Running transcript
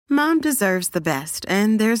Mom deserves the best,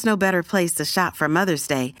 and there's no better place to shop for Mother's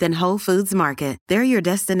Day than Whole Foods Market. They're your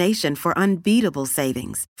destination for unbeatable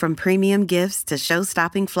savings, from premium gifts to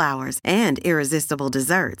show-stopping flowers and irresistible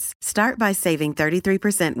desserts. Start by saving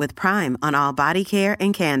 33% with Prime on all body care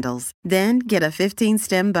and candles. Then get a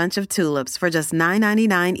 15-stem bunch of tulips for just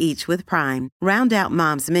 $9.99 each with Prime. Round out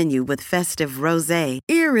Mom's menu with festive rosé,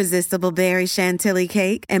 irresistible berry chantilly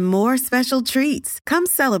cake, and more special treats. Come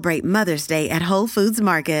celebrate Mother's Day at Whole Foods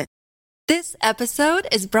Market. This episode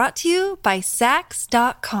is brought to you by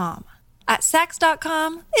Sax.com. At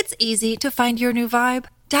Sax.com, it's easy to find your new vibe.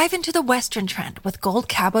 Dive into the Western trend with gold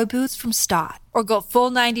cowboy boots from Stott, or go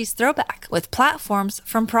full 90s throwback with platforms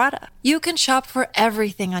from Prada. You can shop for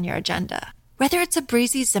everything on your agenda, whether it's a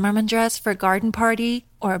breezy Zimmermann dress for a garden party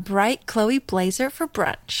or a bright Chloe blazer for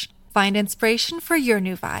brunch. Find inspiration for your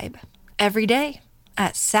new vibe every day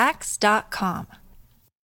at Sax.com.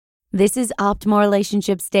 This is Optimal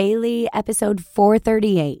Relationships Daily, episode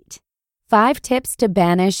 438. 5 Tips to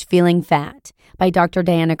Banish Feeling Fat by Dr.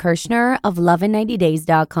 Diana Kirshner of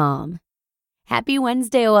lovein90days.com. Happy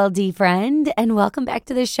Wednesday, OLD friend, and welcome back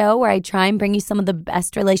to the show where I try and bring you some of the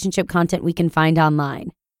best relationship content we can find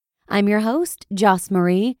online. I'm your host, Joss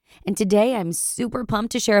Marie, and today I'm super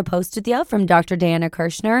pumped to share a post with you from Dr. Diana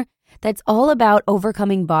Kirshner that's all about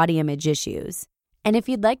overcoming body image issues. And if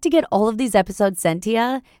you'd like to get all of these episodes sent to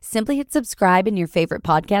you, simply hit subscribe in your favorite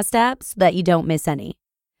podcast app so that you don't miss any.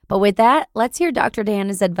 But with that, let's hear Dr.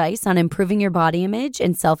 Diana's advice on improving your body image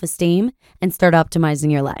and self-esteem and start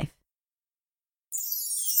optimizing your life.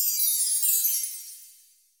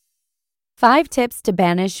 5 Tips to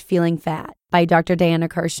Banish Feeling Fat by Dr. Diana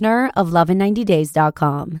Kirshner of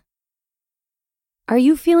lovein90days.com. Are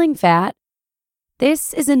you feeling fat?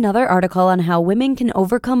 This is another article on how women can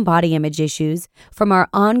overcome body image issues from our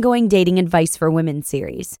ongoing Dating Advice for Women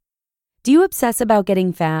series. Do you obsess about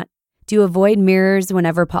getting fat? Do you avoid mirrors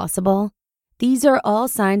whenever possible? These are all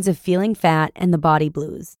signs of feeling fat and the body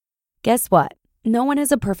blues. Guess what? No one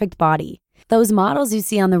has a perfect body. Those models you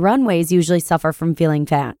see on the runways usually suffer from feeling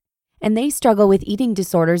fat, and they struggle with eating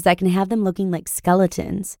disorders that can have them looking like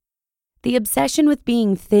skeletons. The obsession with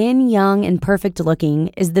being thin, young, and perfect looking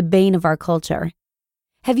is the bane of our culture.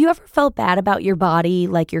 Have you ever felt bad about your body,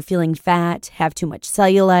 like you're feeling fat, have too much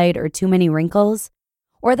cellulite, or too many wrinkles?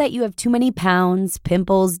 Or that you have too many pounds,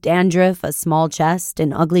 pimples, dandruff, a small chest,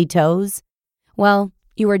 and ugly toes? Well,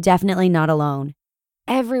 you are definitely not alone.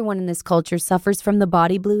 Everyone in this culture suffers from the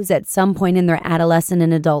body blues at some point in their adolescent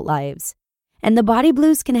and adult lives. And the body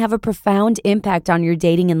blues can have a profound impact on your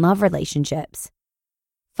dating and love relationships.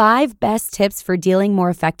 5 best tips for dealing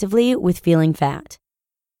more effectively with feeling fat.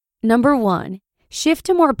 Number 1. Shift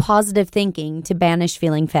to more positive thinking to banish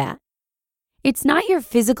feeling fat. It's not your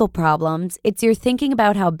physical problems, it's your thinking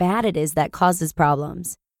about how bad it is that causes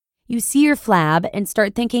problems. You see your flab and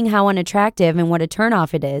start thinking how unattractive and what a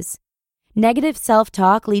turnoff it is. Negative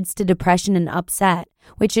self-talk leads to depression and upset,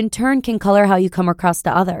 which in turn can color how you come across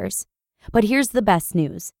to others. But here's the best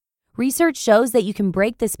news. Research shows that you can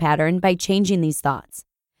break this pattern by changing these thoughts.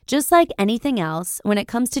 Just like anything else, when it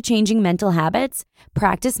comes to changing mental habits,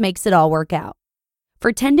 practice makes it all work out.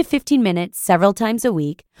 For 10 to 15 minutes, several times a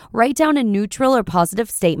week, write down a neutral or positive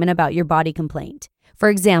statement about your body complaint. For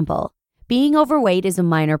example, being overweight is a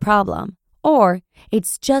minor problem, or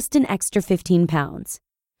it's just an extra 15 pounds.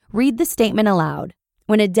 Read the statement aloud.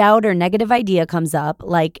 When a doubt or negative idea comes up,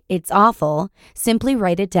 like it's awful, simply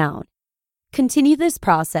write it down. Continue this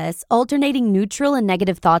process, alternating neutral and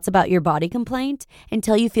negative thoughts about your body complaint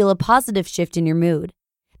until you feel a positive shift in your mood.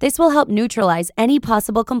 This will help neutralize any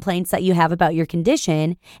possible complaints that you have about your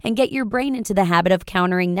condition and get your brain into the habit of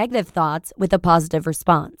countering negative thoughts with a positive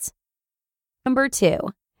response. Number 2,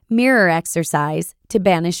 mirror exercise to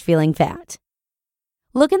banish feeling fat.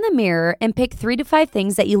 Look in the mirror and pick 3 to 5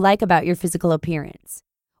 things that you like about your physical appearance.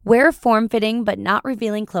 Wear form-fitting but not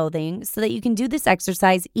revealing clothing so that you can do this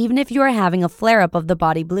exercise even if you are having a flare-up of the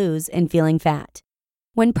body blues and feeling fat.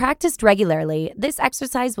 When practiced regularly, this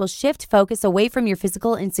exercise will shift focus away from your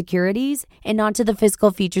physical insecurities and onto the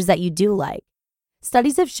physical features that you do like.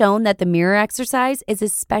 Studies have shown that the mirror exercise is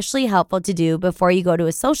especially helpful to do before you go to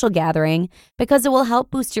a social gathering because it will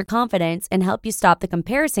help boost your confidence and help you stop the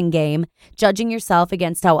comparison game, judging yourself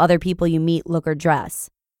against how other people you meet look or dress.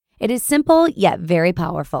 It is simple yet very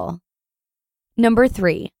powerful. Number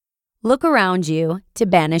 3, look around you to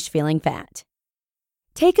banish feeling fat.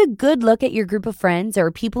 Take a good look at your group of friends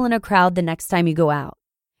or people in a crowd the next time you go out.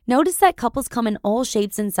 Notice that couples come in all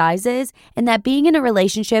shapes and sizes and that being in a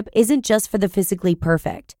relationship isn't just for the physically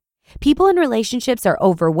perfect. People in relationships are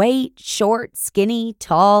overweight, short, skinny,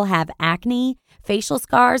 tall, have acne, facial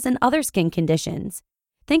scars, and other skin conditions.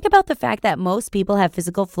 Think about the fact that most people have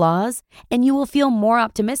physical flaws, and you will feel more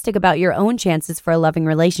optimistic about your own chances for a loving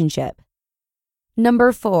relationship.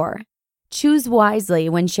 Number 4, choose wisely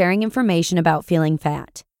when sharing information about feeling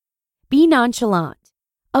fat. Be nonchalant.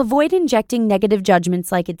 Avoid injecting negative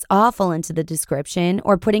judgments like it's awful into the description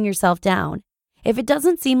or putting yourself down. If it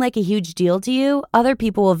doesn't seem like a huge deal to you, other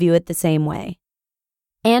people will view it the same way.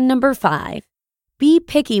 And number 5, be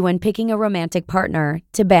picky when picking a romantic partner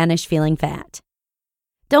to banish feeling fat.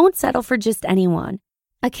 Don't settle for just anyone.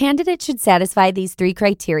 A candidate should satisfy these 3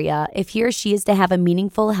 criteria if he or she is to have a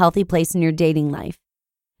meaningful, healthy place in your dating life.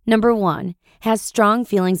 Number 1, has strong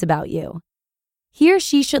feelings about you. He or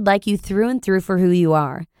she should like you through and through for who you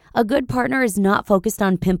are. A good partner is not focused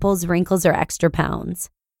on pimples, wrinkles, or extra pounds.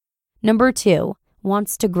 Number 2,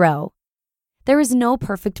 wants to grow. There is no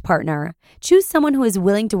perfect partner. Choose someone who is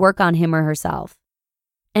willing to work on him or herself.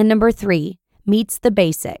 And number 3, meets the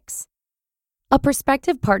basics. A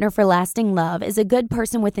prospective partner for lasting love is a good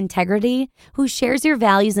person with integrity who shares your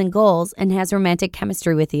values and goals and has romantic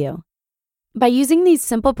chemistry with you. By using these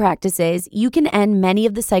simple practices, you can end many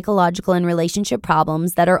of the psychological and relationship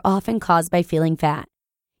problems that are often caused by feeling fat.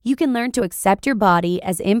 You can learn to accept your body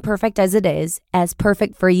as imperfect as it is, as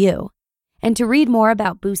perfect for you. And to read more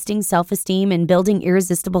about boosting self-esteem and building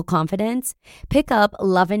irresistible confidence, pick up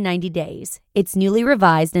Love in 90 Days. It's newly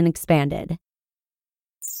revised and expanded.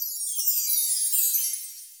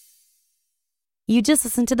 You just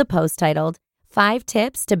listened to the post titled 5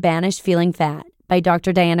 Tips to Banish Feeling Fat by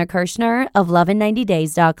Dr. Diana Kirshner of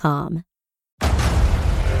lovein90days.com.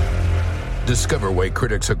 Discover why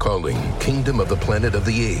critics are calling Kingdom of the Planet of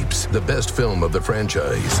the Apes the best film of the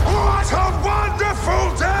franchise. What a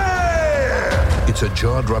wonderful day! It's a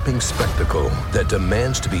jaw-dropping spectacle that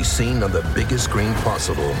demands to be seen on the biggest screen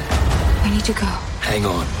possible. We need to go. Hang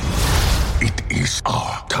on. It is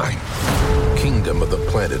our time. Kingdom of the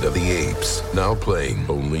Planet of the Apes. Now playing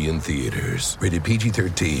only in theaters. Rated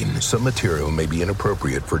PG-13. Some material may be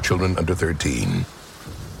inappropriate for children under 13.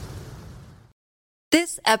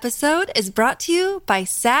 This episode is brought to you by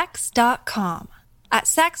Sax.com. At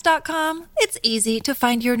Sax.com, it's easy to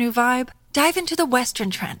find your new vibe. Dive into the Western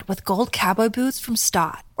trend with gold cowboy boots from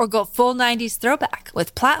Stott, or go full 90s throwback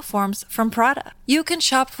with platforms from Prada. You can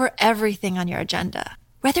shop for everything on your agenda,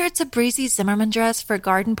 whether it's a breezy Zimmermann dress for a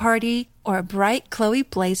garden party or a bright Chloe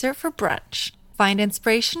blazer for brunch. Find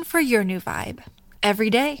inspiration for your new vibe every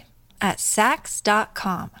day at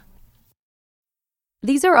Sax.com.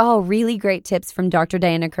 These are all really great tips from Dr.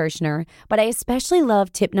 Diana Kirshner, but I especially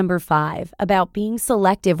love tip number 5 about being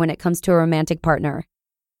selective when it comes to a romantic partner.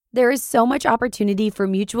 There is so much opportunity for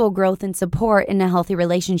mutual growth and support in a healthy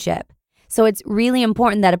relationship. So it's really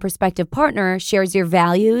important that a prospective partner shares your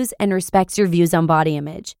values and respects your views on body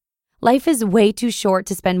image. Life is way too short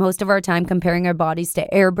to spend most of our time comparing our bodies to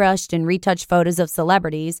airbrushed and retouched photos of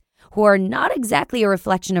celebrities who are not exactly a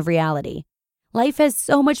reflection of reality. Life has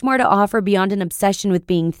so much more to offer beyond an obsession with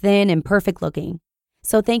being thin and perfect looking.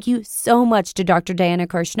 So thank you so much to Dr. Diana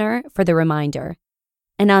Kirshner for the reminder.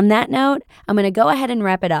 And on that note, I'm going to go ahead and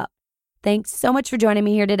wrap it up. Thanks so much for joining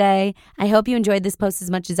me here today. I hope you enjoyed this post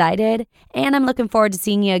as much as I did, and I'm looking forward to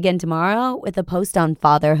seeing you again tomorrow with a post on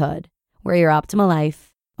fatherhood, where your optimal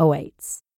life awaits.